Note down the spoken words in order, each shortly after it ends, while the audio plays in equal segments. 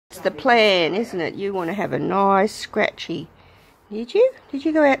the plan, isn't it? You want to have a nice Scratchy. Did you? Did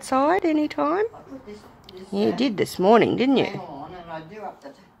you go outside any time? Yeah, you did this morning, didn't you?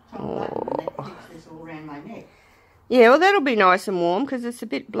 Yeah, well, that'll be nice and warm because it's a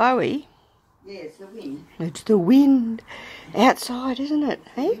bit blowy. Yeah, it's the wind. It's the wind outside, isn't it?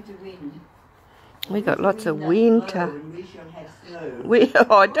 Hey? We got lots of winter. We shall have snow.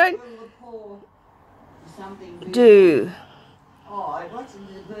 I don't do. Oh, what do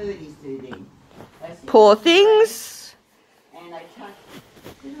the birdies do then? Poor things. And they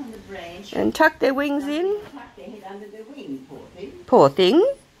sit on the branch and tuck their wings in. Tuck their head under their wing, poor thing. Poor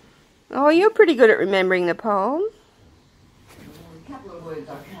thing. Oh, you're pretty good at remembering the poem. A couple of words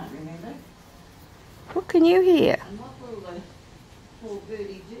I can't remember. What can you hear? And what will the poor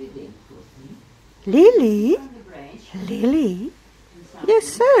birdie do then, poor thing? Lily? On the branch. Lily? You're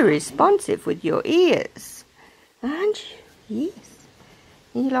so responsive with your ears, aren't you? Yes.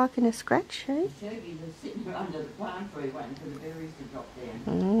 Are you liking a scratch, eh? Toby was sitting under the palm tree waiting for the berries to drop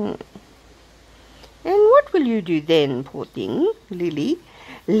down. And what will you do then, poor thing? Lily?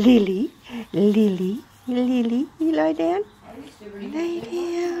 Lily? Lily? Lily? You lie down? Lay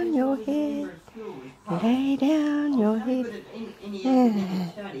down your head. Lay down your head.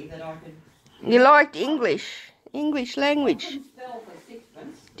 You liked English. English language.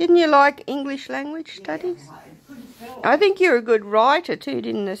 Didn't you like English language studies? I think you're a good writer too,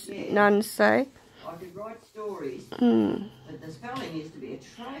 didn't the nuns say? I could write stories, but the spelling used to be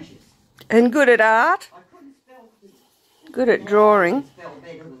atrocious. And good at art? I couldn't spell. Good at drawing? I could spell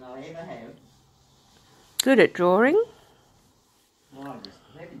better than I ever have. Good at drawing? Well, I'm just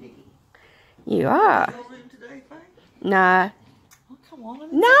clever, Dickie. You are. Your room today, Faye? No. Oh, come on.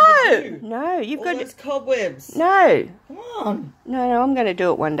 No! No, you've All got those cobwebs. No. Come on. No, I'm going to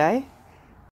do it one day.